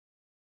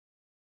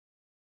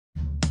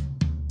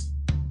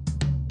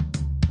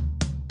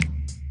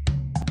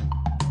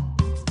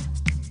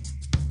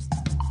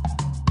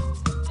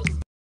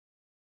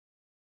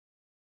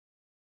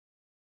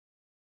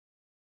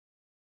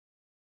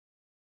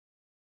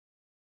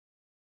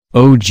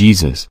O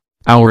Jesus,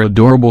 our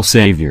adorable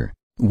Savior,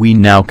 we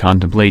now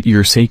contemplate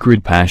your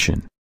sacred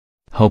passion.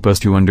 Help us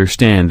to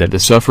understand that the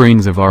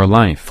sufferings of our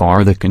life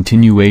are the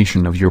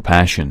continuation of your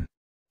passion.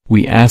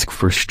 We ask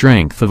for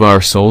strength of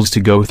our souls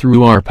to go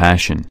through our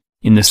passion,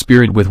 in the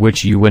spirit with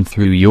which you went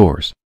through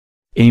yours.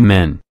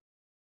 Amen.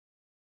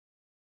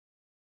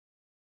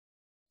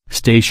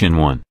 Station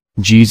 1.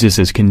 Jesus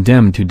is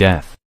condemned to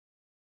death.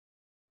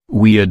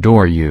 We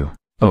adore you,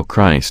 O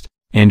Christ,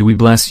 and we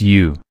bless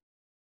you.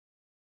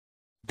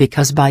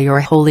 Because by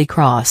your holy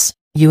cross,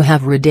 you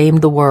have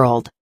redeemed the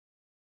world.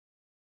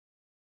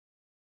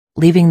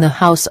 Leaving the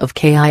house of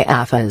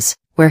Caiaphas,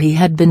 where he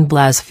had been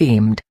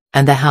blasphemed,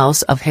 and the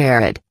house of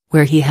Herod,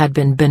 where he had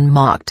been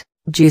mocked,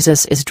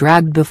 Jesus is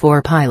dragged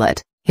before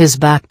Pilate, his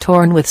back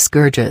torn with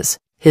scourges,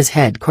 his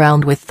head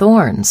crowned with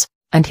thorns,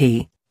 and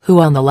he, who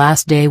on the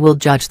last day will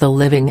judge the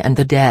living and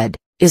the dead,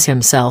 is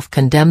himself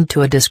condemned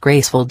to a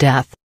disgraceful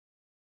death.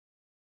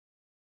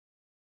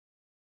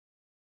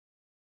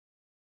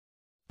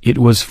 It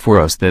was for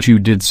us that you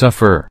did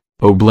suffer,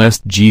 O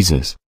blessed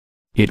Jesus.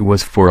 It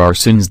was for our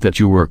sins that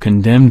you were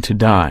condemned to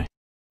die.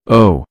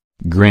 Oh,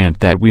 grant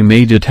that we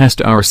may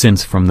detest our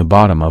sins from the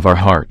bottom of our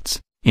hearts,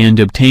 and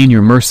obtain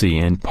your mercy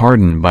and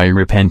pardon by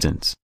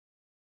repentance.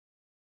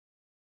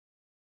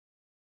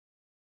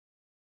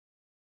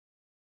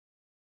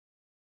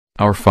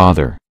 Our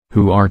Father,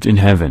 who art in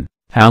heaven,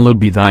 hallowed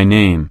be thy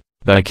name,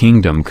 thy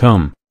kingdom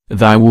come,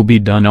 thy will be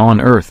done on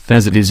earth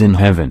as it is in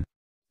heaven.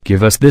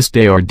 Give us this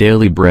day our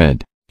daily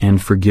bread,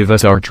 and forgive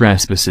us our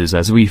trespasses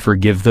as we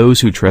forgive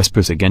those who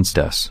trespass against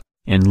us,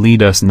 and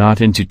lead us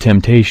not into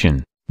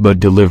temptation, but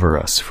deliver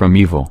us from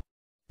evil.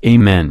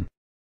 Amen.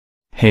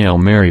 Hail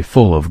Mary,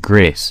 full of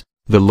grace,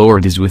 the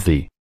Lord is with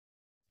thee.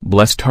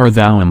 Blessed art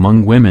thou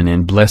among women,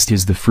 and blessed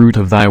is the fruit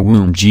of thy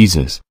womb,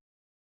 Jesus.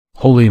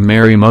 Holy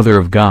Mary, Mother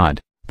of God,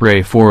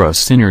 pray for us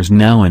sinners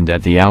now and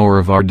at the hour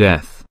of our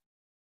death.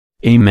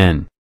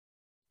 Amen.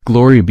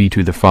 Glory be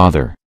to the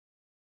Father,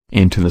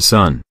 and to the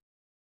Son,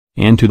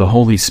 and to the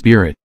Holy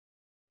Spirit,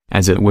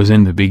 as it was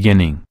in the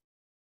beginning,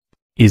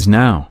 is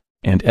now,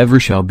 and ever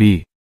shall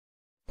be,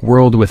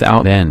 world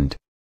without end.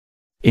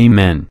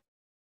 Amen.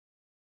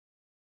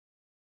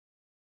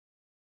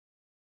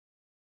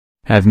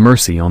 Have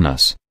mercy on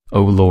us,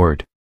 O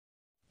Lord.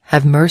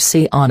 Have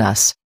mercy on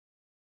us.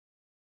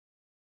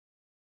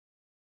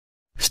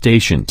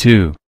 Station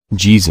 2.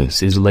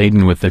 Jesus is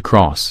laden with the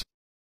cross.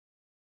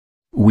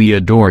 We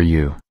adore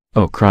you,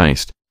 O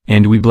Christ,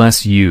 and we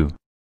bless you.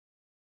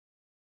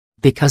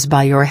 Because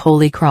by your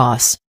holy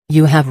cross,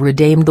 you have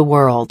redeemed the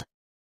world.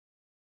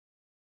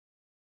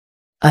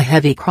 A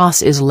heavy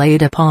cross is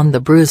laid upon the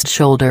bruised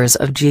shoulders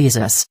of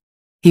Jesus.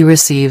 He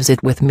receives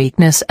it with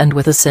meekness and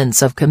with a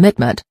sense of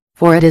commitment,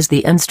 for it is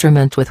the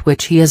instrument with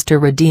which he is to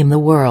redeem the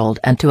world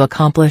and to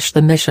accomplish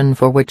the mission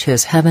for which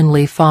his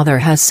heavenly Father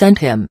has sent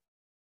him.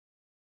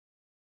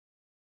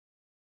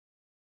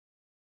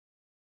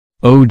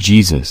 O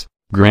Jesus,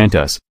 grant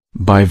us,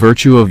 by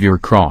virtue of your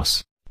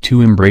cross,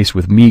 to embrace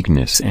with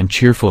meekness and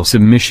cheerful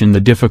submission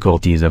the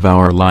difficulties of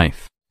our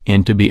life,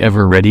 and to be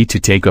ever ready to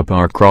take up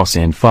our cross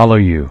and follow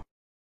you.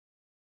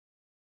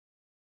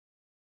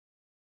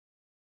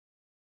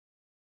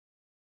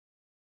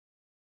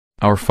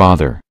 Our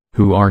Father,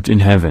 who art in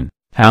heaven,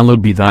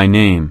 hallowed be thy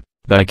name,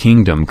 thy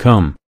kingdom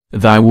come,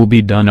 thy will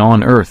be done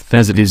on earth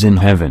as it is in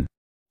heaven.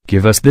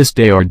 Give us this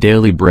day our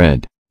daily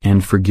bread,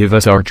 and forgive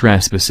us our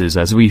trespasses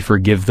as we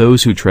forgive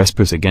those who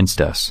trespass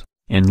against us,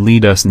 and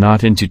lead us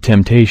not into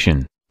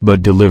temptation,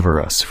 but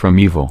deliver us from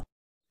evil.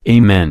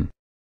 Amen.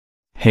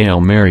 Hail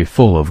Mary,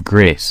 full of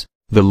grace,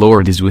 the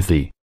Lord is with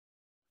thee.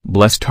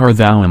 Blessed art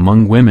thou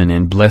among women,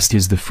 and blessed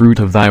is the fruit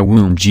of thy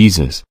womb,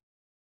 Jesus.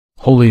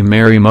 Holy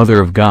Mary,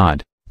 Mother of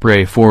God,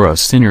 pray for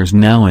us sinners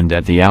now and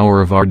at the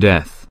hour of our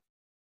death.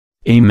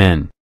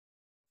 Amen.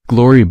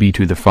 Glory be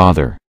to the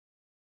Father,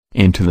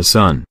 and to the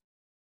Son,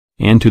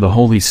 and to the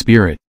Holy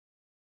Spirit,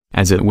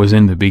 as it was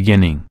in the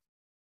beginning,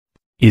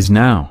 is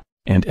now,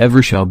 and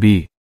ever shall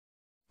be,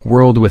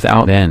 world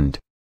without end.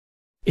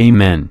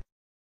 Amen.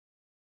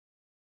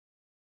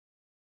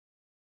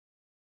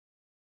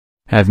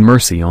 Have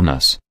mercy on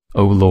us,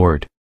 O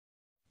Lord.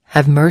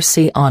 Have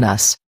mercy on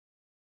us.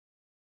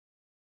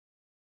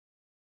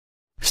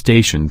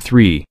 Station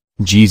 3.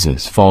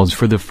 Jesus falls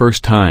for the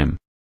first time.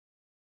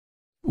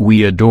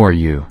 We adore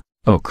you,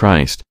 O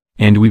Christ,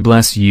 and we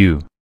bless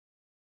you.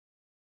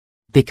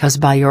 Because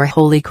by your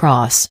holy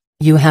cross,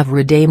 you have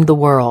redeemed the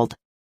world.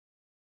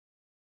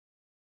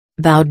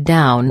 Bowed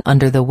down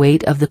under the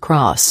weight of the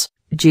cross,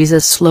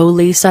 Jesus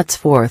slowly sets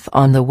forth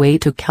on the way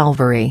to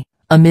Calvary,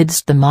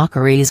 amidst the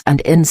mockeries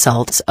and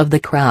insults of the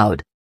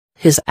crowd.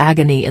 His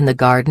agony in the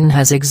garden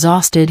has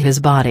exhausted his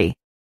body.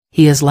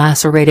 He is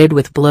lacerated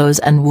with blows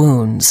and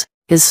wounds,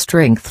 his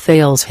strength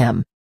fails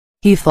him.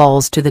 He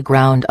falls to the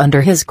ground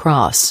under his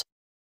cross.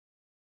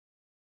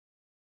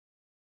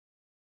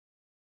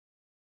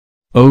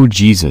 O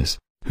Jesus,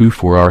 who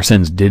for our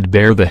sins did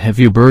bear the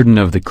heavy burden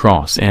of the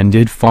cross and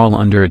did fall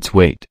under its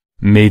weight,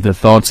 may the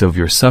thoughts of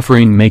your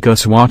suffering make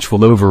us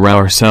watchful over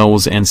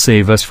ourselves and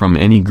save us from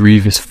any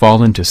grievous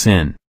fall into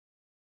sin.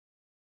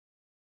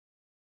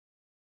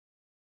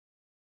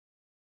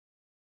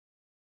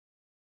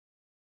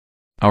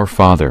 Our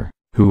Father,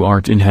 who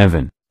art in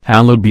heaven,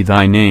 hallowed be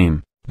thy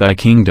name, thy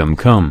kingdom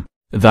come,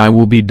 thy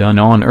will be done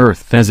on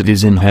earth as it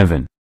is in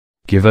heaven.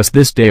 Give us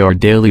this day our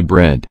daily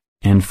bread,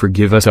 and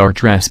forgive us our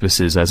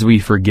trespasses as we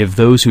forgive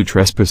those who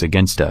trespass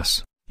against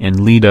us,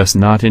 and lead us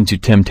not into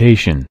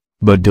temptation,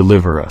 but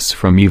deliver us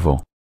from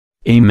evil.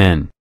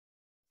 Amen.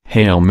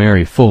 Hail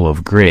Mary, full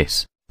of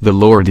grace, the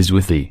Lord is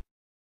with thee.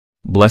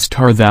 Blessed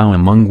art thou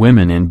among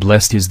women, and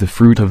blessed is the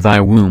fruit of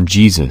thy womb,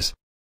 Jesus.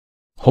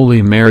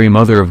 Holy Mary,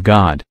 Mother of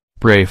God,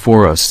 pray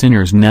for us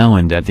sinners now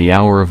and at the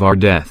hour of our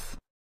death.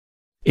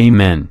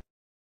 Amen.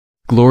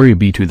 Glory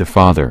be to the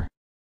Father,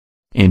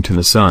 and to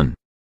the Son,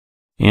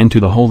 and to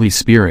the Holy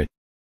Spirit,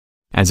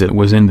 as it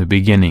was in the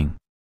beginning,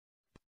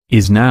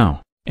 is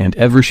now, and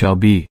ever shall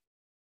be,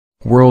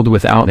 world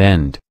without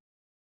end.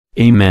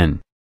 Amen.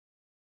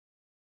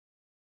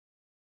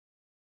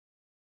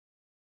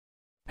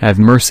 Have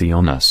mercy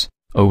on us,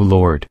 O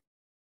Lord.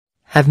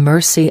 Have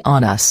mercy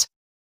on us.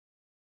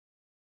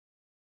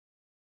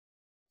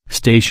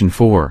 Station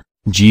 4,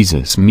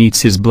 Jesus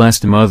meets his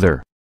blessed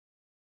mother.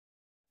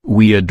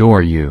 We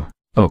adore you,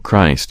 O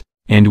Christ,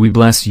 and we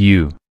bless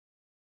you,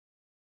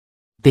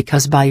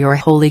 because by your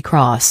holy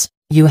cross,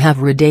 you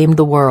have redeemed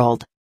the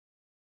world.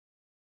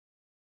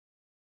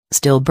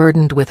 Still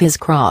burdened with his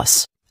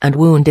cross, and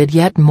wounded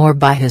yet more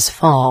by his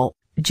fall,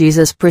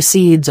 Jesus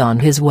proceeds on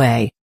his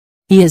way.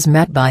 He is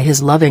met by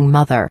his loving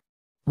mother.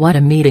 What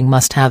a meeting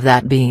must have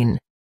that been!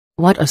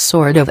 What a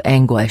sword of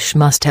anguish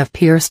must have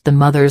pierced the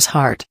mother's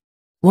heart!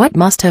 What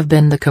must have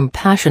been the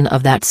compassion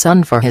of that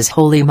son for his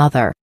holy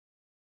mother!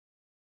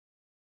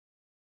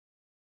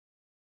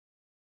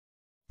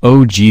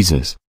 O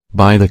Jesus,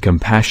 by the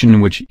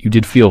compassion which you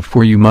did feel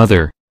for your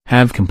mother,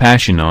 have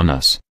compassion on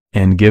us,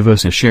 and give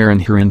us a share in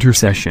her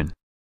intercession.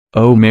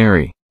 O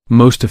Mary,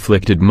 most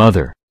afflicted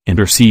Mother,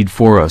 intercede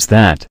for us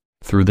that,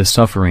 through the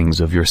sufferings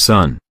of your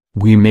Son,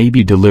 we may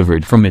be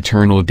delivered from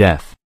eternal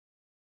death.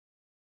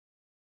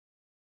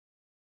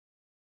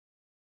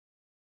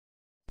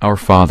 Our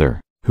Father,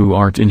 who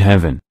art in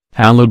heaven,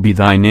 hallowed be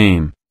thy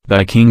name,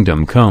 thy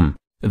kingdom come,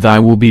 thy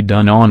will be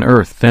done on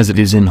earth as it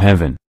is in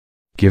heaven.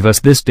 Give us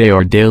this day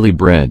our daily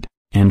bread,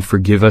 and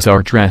forgive us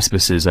our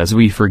trespasses as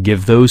we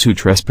forgive those who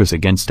trespass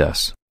against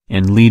us,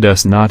 and lead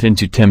us not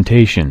into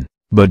temptation,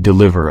 but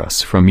deliver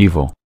us from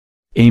evil.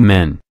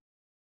 Amen.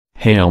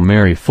 Hail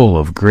Mary, full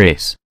of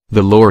grace,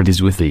 the Lord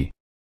is with thee.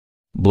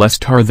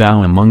 Blessed art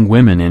thou among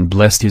women, and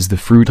blessed is the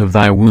fruit of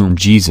thy womb,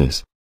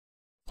 Jesus.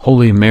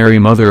 Holy Mary,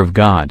 Mother of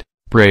God,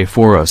 pray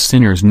for us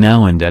sinners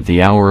now and at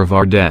the hour of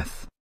our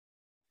death.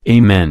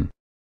 Amen.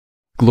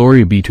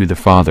 Glory be to the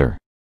Father,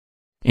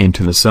 and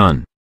to the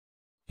Son,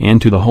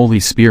 and to the Holy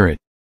Spirit,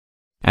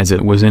 as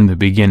it was in the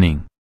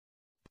beginning,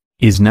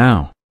 is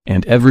now,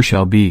 and ever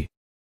shall be,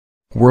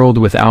 world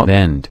without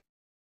end.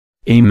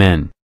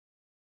 Amen.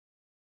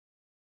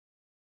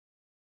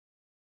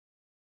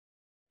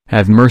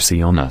 Have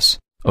mercy on us,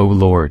 O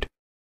Lord.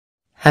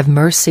 Have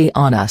mercy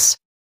on us.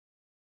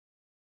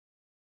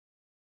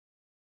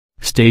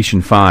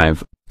 Station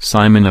 5,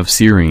 Simon of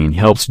Cyrene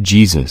helps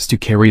Jesus to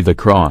carry the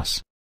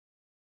cross.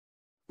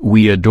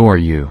 We adore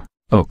you,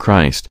 O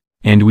Christ,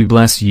 and we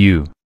bless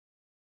you,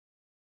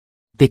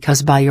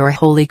 because by your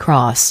holy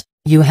cross,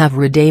 you have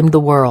redeemed the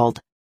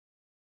world.